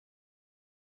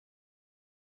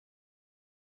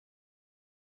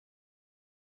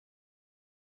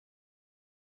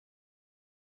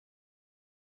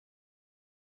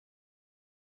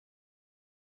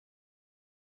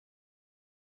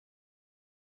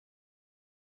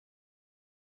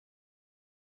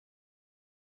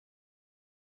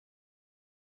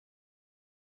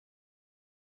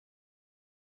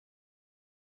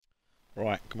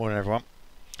Right, good morning everyone.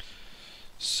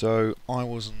 So I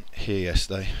wasn't here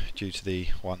yesterday due to the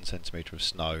 1 centimetre of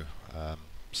snow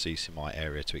ceasing my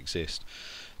area to exist.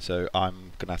 So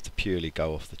I'm going to have to purely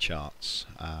go off the charts.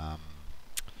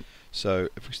 So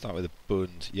if we start with the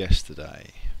Bund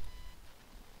yesterday.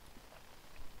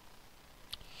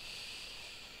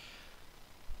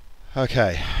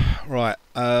 Okay, right.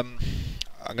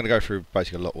 I'm going to go through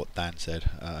basically a lot of what Dan said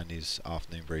in his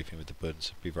afternoon briefing with the Bunds.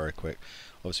 So be very quick.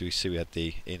 Obviously, we see we had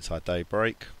the inside day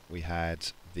break. We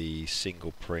had the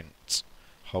single print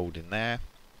hold in there.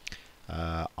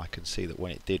 I can see that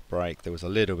when it did break, there was a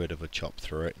little bit of a chop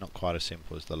through it. Not quite as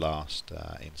simple as the last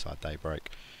inside day break,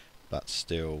 but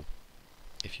still,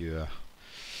 if you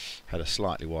had a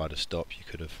slightly wider stop, you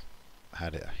could have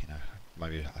had it,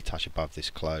 maybe a touch above this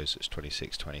close. It's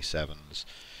 26, 27s.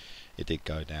 It did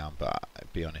go down, but to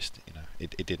be honest,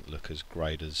 it didn't look as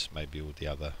great as maybe all the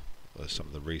other, or some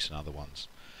of the recent other ones.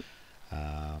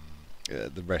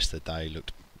 The rest of the day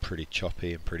looked pretty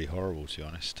choppy and pretty horrible, to be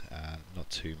honest. Not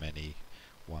too many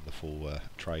wonderful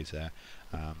trades there.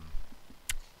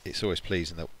 It's always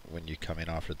pleasing that when you come in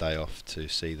after a day off to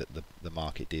see that the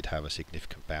market did have a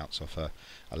significant bounce off a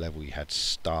level you had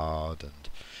starred and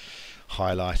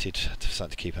highlighted,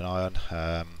 something to keep an eye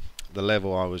on. The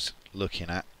level I was looking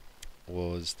at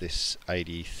was this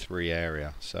 83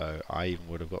 area, so I even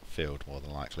would have got filled more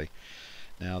than likely.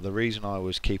 Now the reason I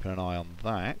was keeping an eye on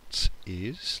that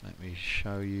is, let me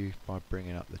show you by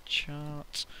bringing up the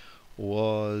chart,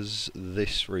 was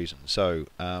this reason. So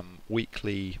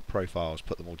weekly profiles,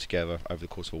 put them all together over the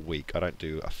course of a week. I don't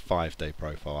do a 5-day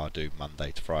profile, I do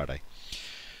Monday to Friday.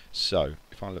 So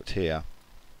if I looked here,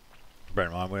 bear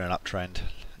in mind we're in an uptrend,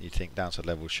 you'd think downside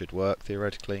levels should work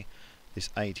theoretically. This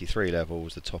 83 level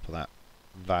was the top of that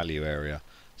value area,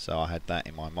 so I had that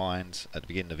in my mind at the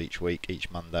beginning of each week.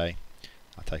 Each Monday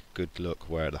I take a good look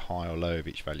where the high or low of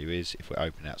each value is. If we're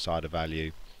open outside a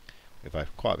value, if we're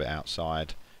quite a bit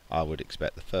outside, I would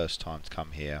expect the first time to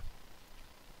come here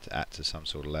to act to some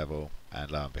sort of level,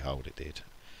 and lo and behold it did,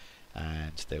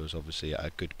 and there was obviously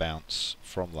a good bounce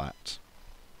from that.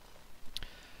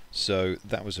 So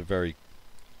that was a very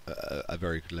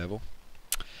good level.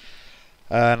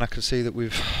 And I can see that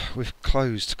we've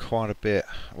closed quite a bit.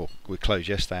 Well, we closed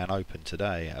yesterday and opened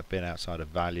today. I've been outside of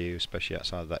value, especially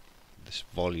outside of this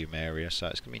volume area. So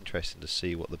it's going to be interesting to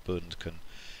see what the Bund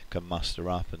can muster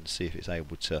up and see if it's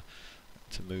able to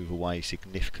move away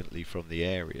significantly from the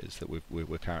areas that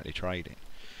we're currently trading.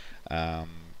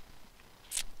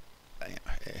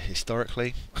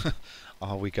 Historically,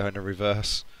 are we going to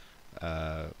reverse?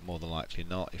 More than likely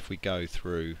not. If we go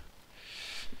through.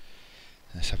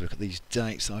 Let's have a look at these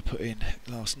dates that I put in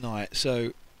last night.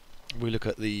 So we look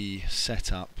at the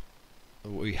setup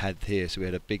what we had here. So we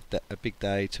had a big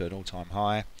day to an all-time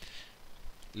high,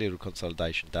 little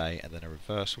consolidation day, and then a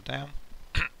reversal down.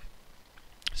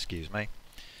 Excuse me.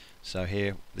 So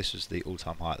here, this was the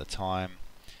all-time high at the time.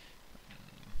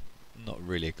 Not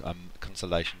really a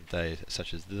consolidation day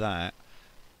such as that,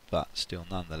 but still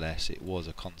nonetheless it was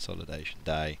a consolidation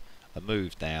day. A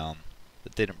move down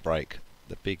that didn't break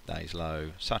the big day's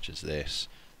low such as this,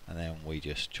 and then we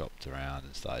just chopped around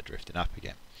and started drifting up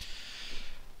again.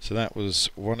 So that was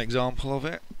one example of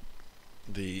it.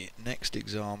 The next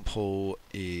example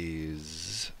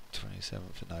is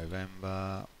 27th of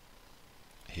November.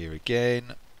 Here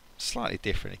again, slightly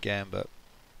different again, but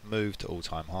move to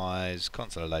all-time highs,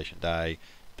 consolidation day,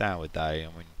 downward day. I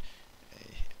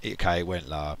mean, okay, it went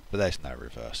lower, but there's no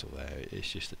reversal there.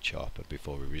 It's just a chop and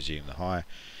before we resume the high.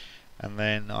 And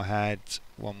then I had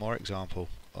one more example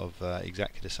of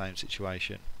exactly the same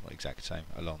situation, not exactly the same,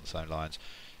 along the same lines.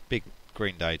 Big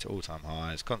green day to all-time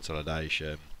highs,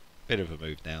 consolidation, bit of a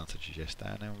move down such as yesterday,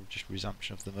 and then just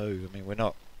resumption of the move. I mean, we're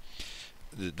not.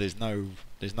 There's no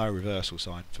reversal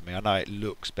sign for me. I know it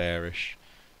looks bearish,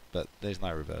 but there's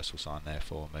no reversal sign there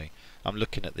for me. I'm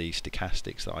looking at the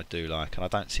stochastics that I do like, and I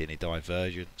don't see any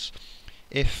divergence.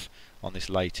 If on this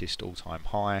latest all-time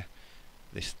high,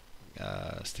 this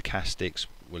stochastics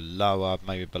were lower,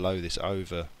 maybe below this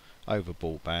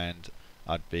overbought band,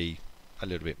 I'd be a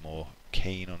little bit more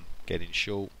keen on getting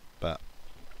short, but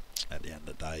at the end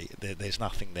of the day there's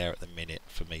nothing there at the minute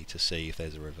for me to see if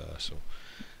there's a reversal.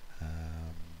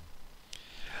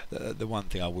 The one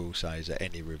thing I will say is that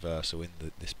any reversal in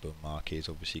this bull market is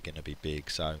obviously going to be big,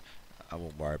 so I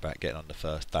won't worry about getting on the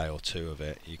first day or two of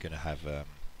it. You're going to have a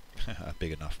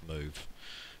big enough move,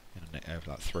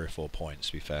 over like 3 or 4 points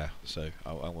to be fair, so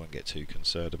I won't get too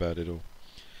concerned about it all.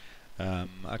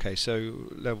 Okay, so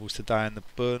levels today in the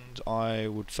Bund, I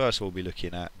would first of all be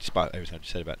looking at, despite everything I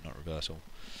just said about not reversal,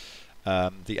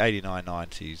 the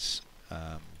 89.90s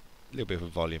little bit of a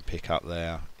volume pick up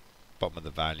there, bottom of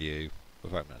the value,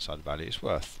 with opening outside the value. It's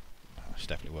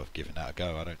definitely worth giving that a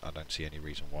go. I don't see any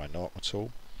reason why not at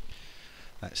all.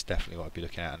 That's definitely what I'd be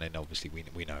looking at. And then obviously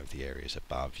we know the areas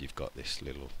above. You've got this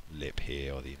little lip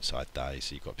here, or the inside day,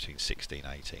 so you've got between 16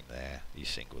 18 there, you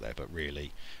single there, but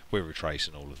really we're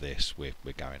retracing all of this, we're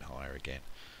going higher again,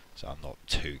 so I'm not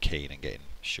too keen on getting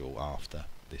short after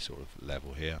this sort of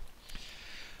level here.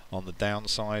 On the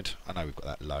downside, I know we've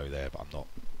got that low there, but I'm not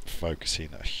focusing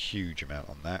a huge amount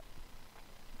on that.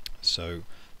 So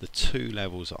the two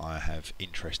levels that I have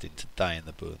interest in today in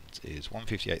the Bunds is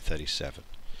 158.37.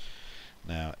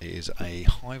 Now it is a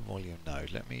high volume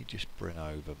node. Let me just bring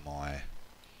over my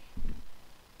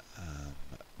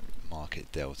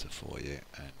market delta for you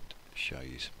and show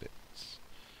you some bits.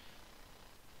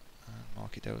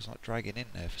 Market delta's not dragging in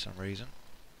there for some reason.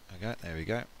 Okay, there we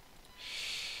go.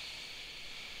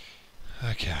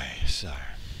 Okay, so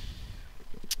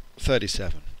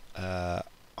 37, high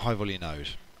volume node,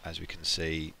 as we can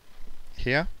see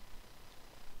here.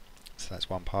 So that's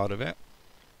one part of it.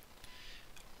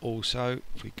 Also,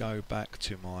 if we go back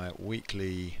to my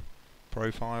weekly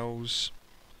profiles,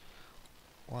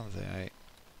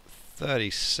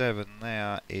 138.37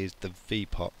 there is the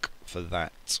VPOC for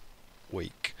that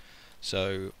week.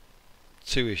 So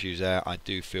two issues there. I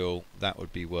do feel that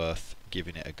would be worth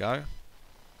giving it a go.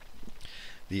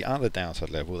 The other downside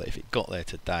level, that if it got there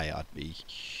today, I'd be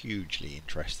hugely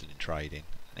interested in trading,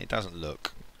 and it doesn't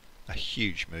look a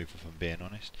huge move if I'm being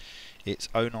honest. It's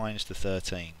 09s to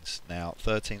 13s. Now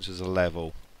 13s was a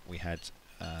level we had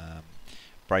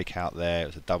breakout there. It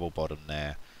was a double bottom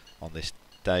there. On this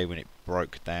day when it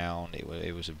broke down,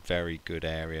 it was a very good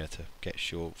area to get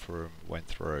short through. Went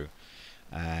through,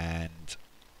 and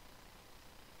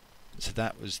so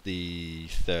that was the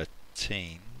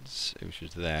 13s, which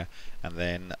was there, and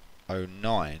then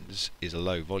 09s is a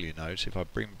low volume node. So if I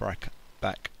bring back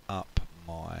up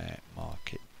my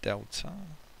market delta,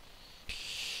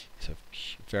 it's a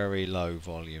very low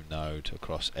volume node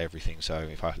across everything. So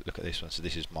if I look at this one, so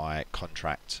this is my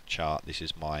contract chart, this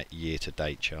is my year to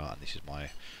date chart, and this is my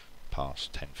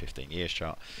past 10-15 years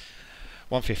chart.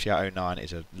 158.09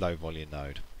 is a low volume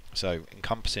node. So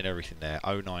encompassing everything there,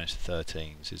 09s to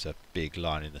 13s is a big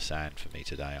line in the sand for me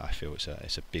today. I feel it's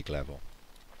a big level.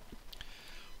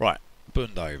 Right,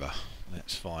 Bund over.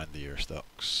 Let's find the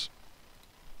Eurostox.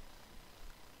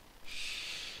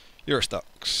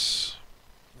 Eurostox.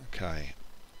 Okay.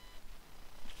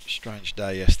 Strange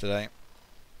day yesterday.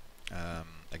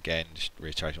 Again, just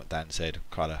reiterating what Dan said,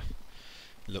 kind of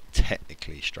looked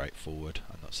technically straightforward.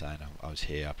 I'm not saying I was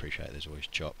here. I appreciate there's always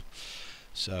chop.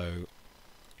 So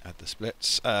add the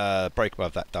splits. Break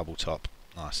above that double top.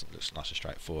 Nice. It looks nice and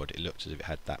straightforward. It looked as if it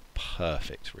had that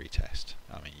perfect retest.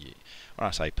 I mean, when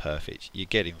I say perfect, you're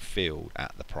getting filled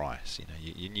at the price. You know,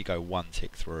 you go one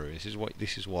tick through. This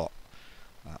is what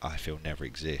I feel never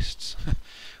exists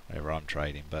whenever I'm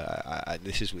trading, but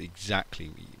this is exactly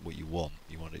what you want.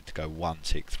 You want it to go one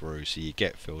tick through, so you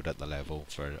get filled at the level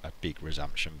for a big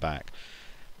resumption back.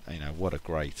 You know, what a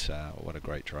great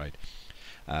trade.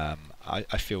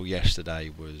 I feel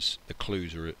yesterday was, the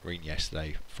clues were in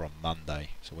yesterday from Monday.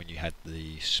 So when you had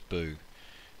the SPU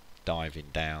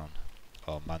diving down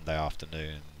on Monday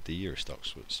afternoon, the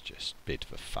Eurostox was just bid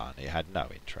for fun. It had no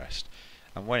interest.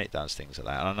 And when it does things like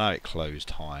that, and I know it closed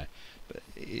high, but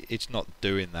it's not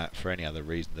doing that for any other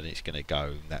reason than it's going to go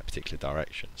in that particular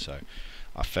direction. So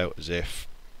I felt as if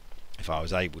I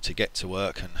was able to get to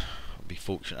work and be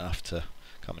fortunate enough to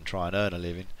come and try and earn a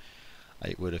living,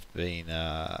 it would have been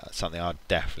something I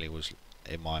definitely was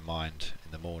in my mind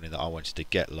in the morning, that I wanted to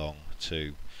get long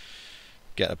to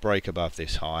get a break above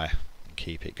this high and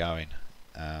keep it going.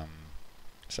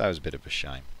 So that was a bit of a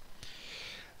shame.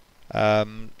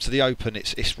 So the open,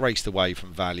 it's raced away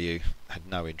from value. Had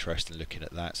no interest in looking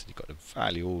at that, so you've got the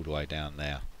value all the way down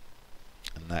there,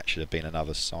 and that should have been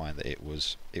another sign that it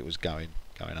was going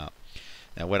up.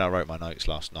 Now when I wrote my notes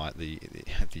last night, the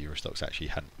Eurostox actually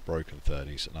hadn't broken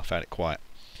 30s, and I found it quite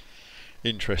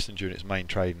interesting during its main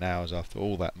trading hours after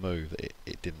all that move that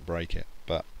it didn't break it.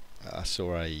 But I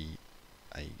saw a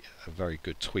very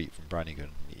good tweet from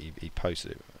Brannigan. He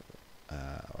posted it.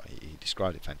 He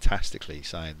described it fantastically,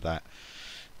 saying that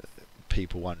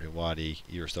people wondering why the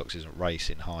Eurostox isn't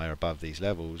racing higher above these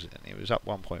levels, and it was up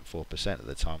 1.4% at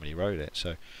the time when he wrote it.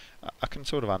 So I can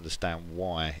sort of understand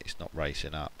why it's not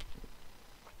racing up.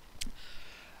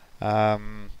 I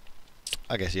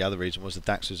guess the other reason was the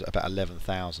DAX was about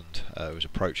 11,000. It was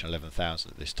approaching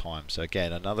 11,000 at this time. So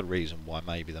again, another reason why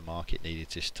maybe the market needed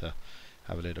just to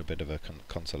have a little bit of a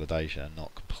consolidation and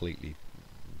not completely,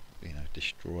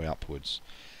 destroy upwards.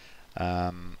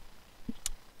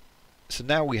 So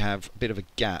now we have a bit of a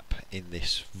gap in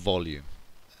this volume.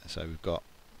 So we've got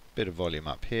a bit of volume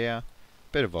up here, a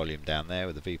bit of volume down there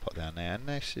with the V-pot down there, and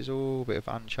this is all a bit of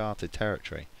uncharted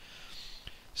territory.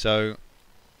 So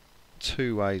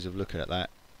two ways of looking at that.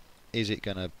 Is it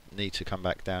going to need to come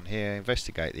back down here,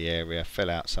 investigate the area, fill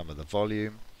out some of the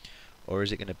volume, or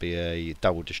is it going to be a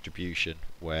double distribution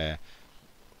where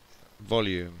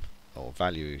volume or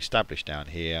value established down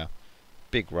here,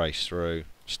 big race through,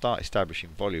 start establishing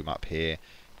volume up here,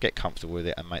 get comfortable with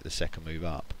it and make the second move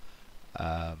up?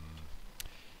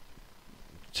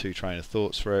 Two train of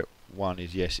thoughts for it. One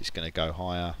is yes, it's going to go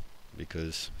higher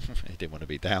because it didn't want to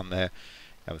be down there.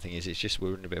 The other thing is it's just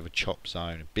we're in a bit of a chop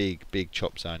zone, a big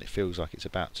chop zone. It feels like it's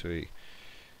about to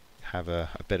have a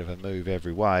bit of a move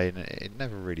every way, and it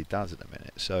never really does at the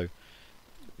minute. So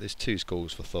there's two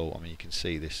schools for thought. I mean, you can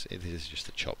see this. It is just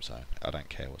a chop zone. I don't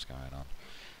care what's going on.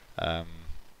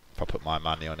 If I put my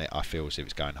money on it, I feel as if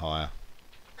it's going higher.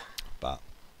 But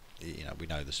you know, we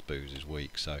know the spoos is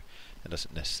weak, so it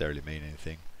doesn't necessarily mean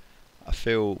anything. I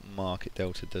feel market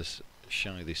delta does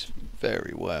show this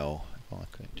very well. If I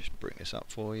can just bring this up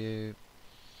for you.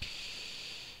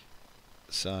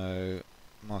 So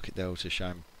market delta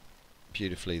showing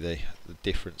beautifully the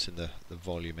difference in the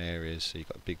volume areas. So you've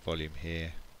got a big volume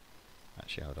here.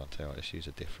 Actually, hold on, tell you what, let's use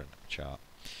a different chart.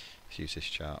 Let's use this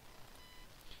chart.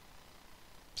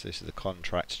 So this is the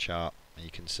contract chart, and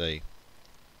you can see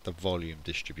the volume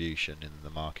distribution in the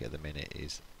market at the minute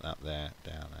is up there,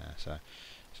 down there. So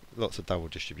lots of double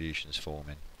distributions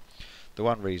forming. The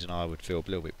one reason I would feel a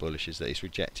little bit bullish is that it's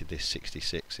rejected this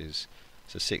 66s.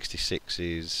 So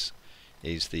 66s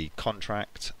is the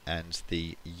contract and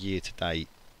the year-to-date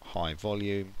high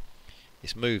volume.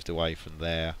 It's moved away from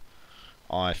there.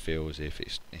 I feel as if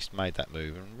it's made that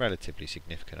move and relatively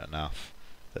significant enough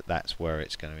that that's where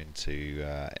it's going into.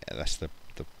 That's the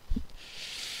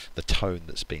tone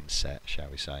that's been set, shall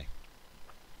we say.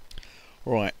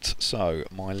 Right, so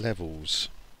my levels.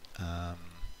 Let's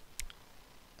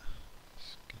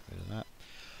get rid of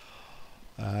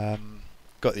that.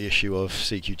 Got the issue of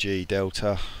CQG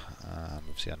delta.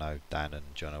 Obviously, I know Dan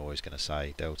and John are always going to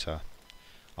say delta.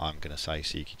 I'm going to say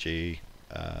CQG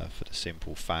for the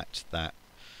simple fact that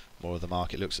more of the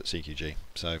market looks at CQG.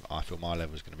 So I feel my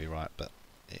level is going to be right, but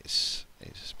it's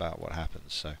about what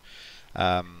happens. So.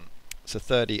 So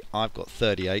 30, I've got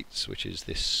 38s, which is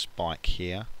this spike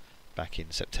here, back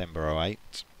in September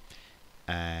 08,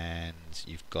 and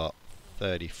you've got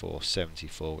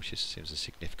 34.74, which seems a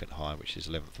significant high, which is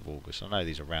 11th of August. I know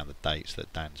these are around the dates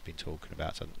that Dan's been talking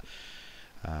about, and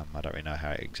I don't really know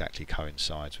how it exactly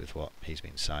coincides with what he's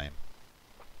been saying.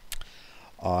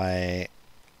 I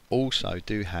also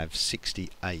do have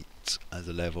 68 as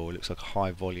a level. It looks like a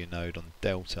high volume node on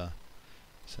Delta.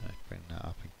 So bring that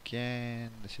up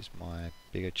again. This is my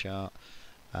bigger chart.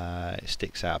 It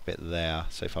sticks out a bit there.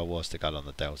 So if I was to go on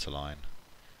the delta line,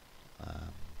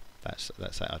 that's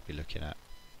what I'd be looking at.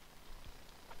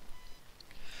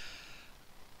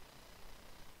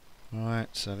 Right.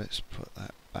 So let's put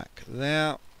that back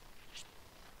there.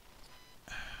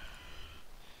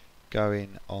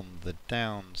 Going on the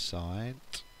downside,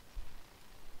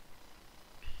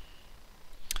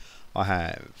 I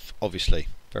have obviously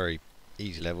very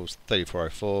easy levels,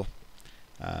 34.04,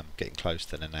 getting close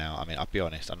to there now. I mean, I'll be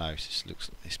honest, I know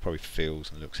this probably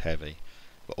feels and looks heavy,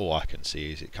 but all I can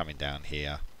see is it coming down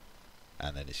here,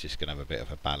 and then it's just going to have a bit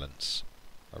of a balance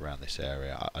around this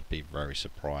area. I'd be very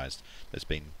surprised. There's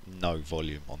been no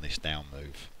volume on this down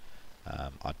move.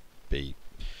 I'd be,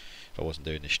 if I wasn't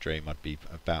doing this stream, I'd be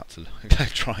about to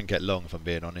try and get long, if I'm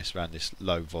being honest, around this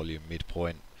low volume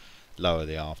midpoint, lower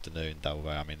the afternoon double.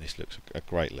 I mean, this looks a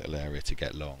great little area to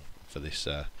get long for this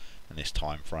in this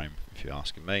time frame, if you're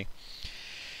asking me.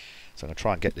 So I'm going to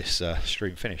try and get this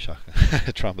stream finished. I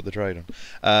can try and put the trade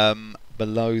on.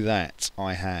 Below that,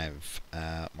 I have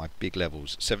my big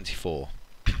levels, 74.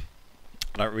 I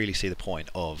don't really see the point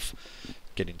of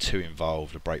getting too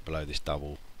involved or break below this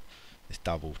double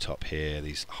top here,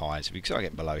 these highs. If you start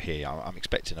getting below here, I'm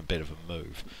expecting a bit of a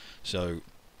move. So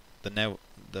the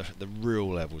real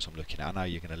levels I'm looking at, I know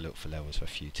you're going to look for levels for a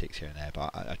few ticks here and there,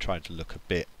 but I tried to look a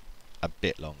bit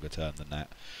longer term than that.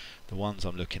 The ones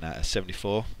I'm looking at are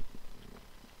 74,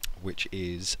 which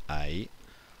is a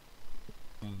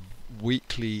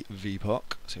weekly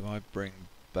VPOC. So if I bring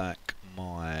back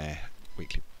my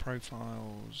weekly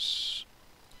profiles,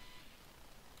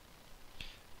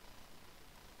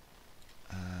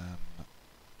 okay,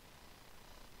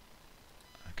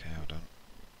 hold on.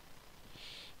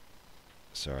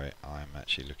 Sorry, I'm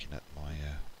actually looking at my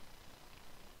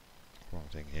wrong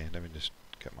thing here. Let me just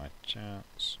get my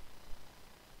charts.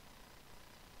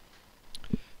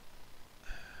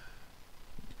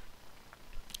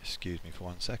 excuse me for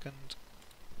 1 second.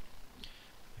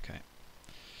 Okay.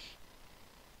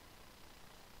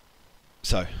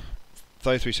 So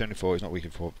 3374 is not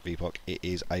weakened for VPOC. It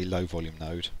is a low volume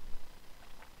node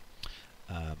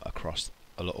across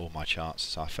all my charts,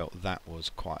 so I felt that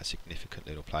was quite a significant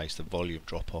little place. The volume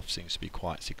drop off seems to be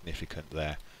quite significant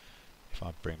there. If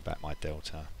I bring back my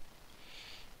delta,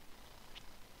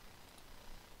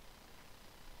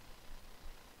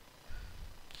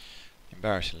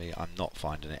 embarrassingly I'm not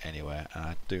finding it anywhere, and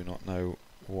I do not know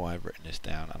why I've written this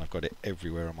down, and I've got it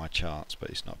everywhere on my charts, but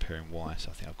it's not appearing why,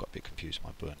 so I think I've got a bit confused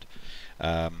with my bund.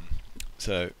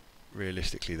 So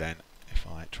realistically then, if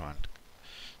I try and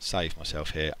save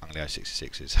myself here, I'm going to go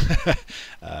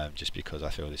 66s, just because I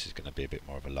feel this is going to be a bit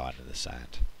more of a line in the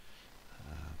sand.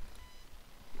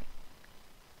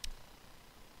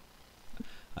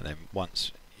 And then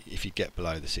once, if you get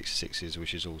below the 66s,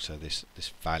 which is also this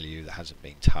value that hasn't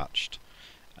been touched,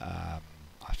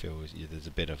 I feel there's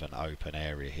a bit of an open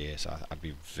area here, so I'd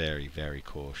be very, very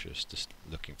cautious, just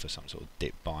looking for some sort of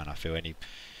dip buy. And I feel any,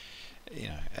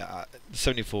 the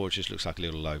 74 just looks like a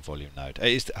little low volume node.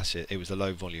 It was the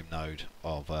low volume node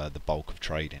of the bulk of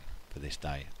trading for this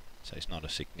day, so it's not a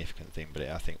significant thing, but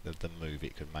I think that the move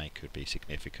it could make could be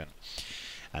significant.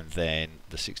 And then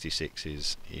the 66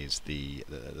 is the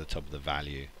top of the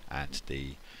value and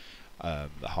the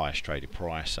highest traded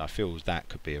price. I feel that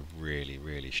could be a really,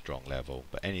 really strong level,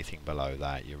 but anything below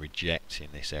that you're rejecting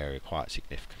this area quite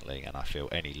significantly, and I feel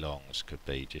any longs could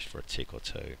be just for a tick or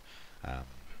two.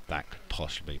 That could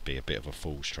possibly be a bit of a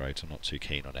fool's trade, so I'm not too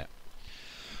keen on it.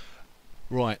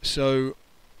 Right, so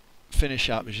finish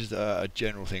up, which is a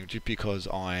general thing, just because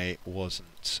I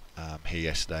wasn't here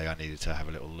yesterday, I needed to have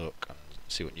a little look and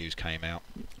see what news came out.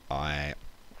 I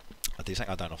did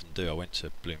something I don't often do. I went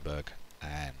to Bloomberg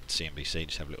and CNBC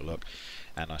just to have a little look,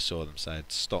 and I saw them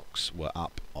said stocks were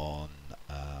up on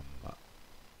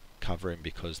covering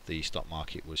because the stock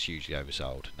market was hugely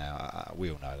oversold. Now we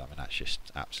all know that. I mean, that's just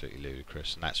absolutely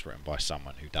ludicrous, and that's written by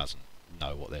someone who doesn't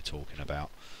know what they're talking about.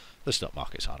 The stock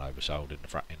markets aren't oversold in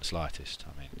the slightest.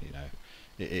 I mean,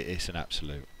 it's an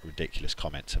absolute ridiculous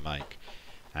comment to make.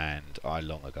 And I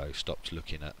long ago stopped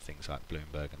looking at things like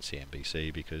Bloomberg and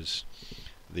CNBC, because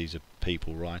these are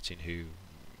people writing who,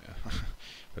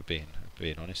 for being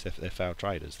honest, they're failed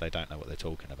traders. They don't know what they're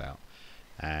talking about,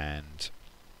 and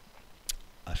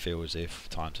I feel as if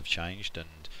times have changed, and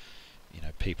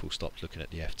people stopped looking at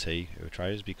the FT who are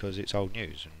traders because it's old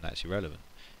news and that's irrelevant.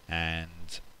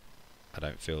 And I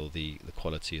don't feel the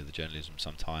quality of the journalism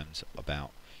sometimes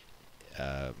about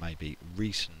maybe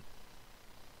recent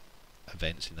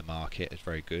events in the market is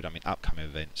very good. I mean, upcoming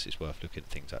events, it's worth looking at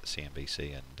things like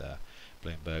CNBC and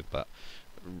Bloomberg, but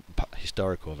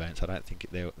historical events, I don't think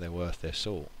they're worth their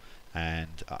salt.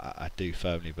 And I do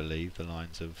firmly believe the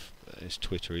lines of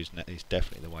Twitter is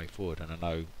definitely the way forward. And I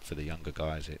know for the younger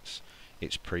guys,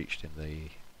 it's preached in the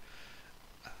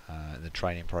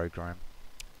training program,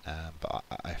 but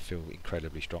I feel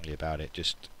incredibly strongly about it.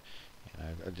 Just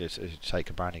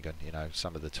take Brannigan.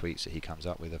 Some of the tweets that he comes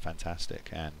up with are fantastic,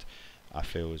 and I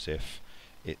feel as if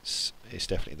it's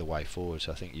definitely the way forward.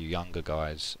 So I think you younger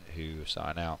guys who are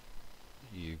starting out,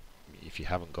 if you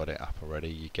haven't got it up already,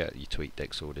 you get your tweet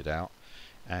deck sorted out,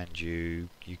 and you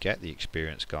get the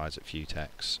experienced guys at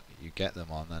Futex, you get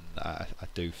them on, and I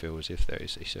do feel as if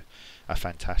it's a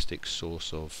fantastic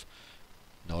source of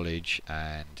knowledge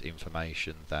and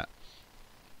information that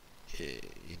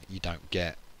you don't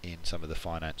get in some of the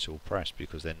financial press,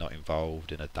 because they're not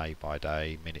involved in a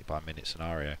day-by-day, minute-by-minute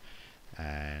scenario.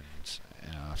 And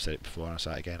I've said it before and I'll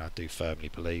say it again, I do firmly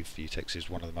believe Futex is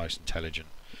one of the most intelligent,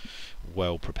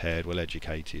 well-prepared,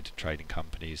 well-educated trading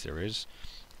companies there is,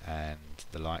 and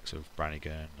the likes of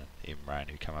Brannigan and Imran,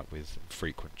 who come up with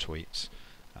frequent tweets,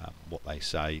 what they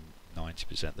say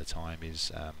 90% of the time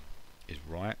is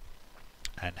right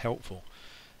and helpful.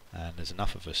 And there's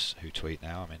enough of us who tweet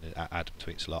now. I mean, Adam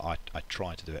tweets a lot. I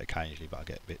try to do it occasionally, but I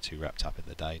get a bit too wrapped up in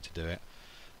the day to do it.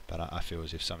 But I feel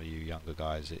as if some of you younger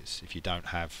guys, if you don't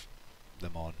have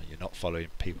them on and you're not following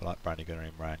people like Brannigan or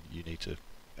Imran, you need to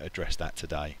address that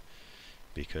today,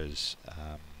 because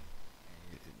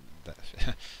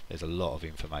there's a lot of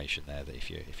information there that if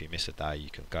you miss a day, you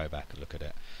can go back and look at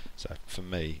it. So for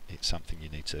me, it's something you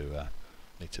need to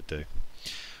do.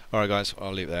 All right, guys,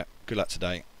 I'll leave it there. Good luck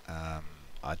today.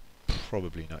 I'm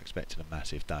probably not expecting a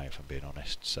massive day, if I'm being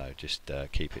honest. So just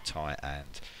keep it tight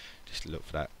and just look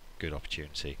for that good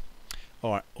opportunity.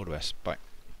 All right, all the best. Bye.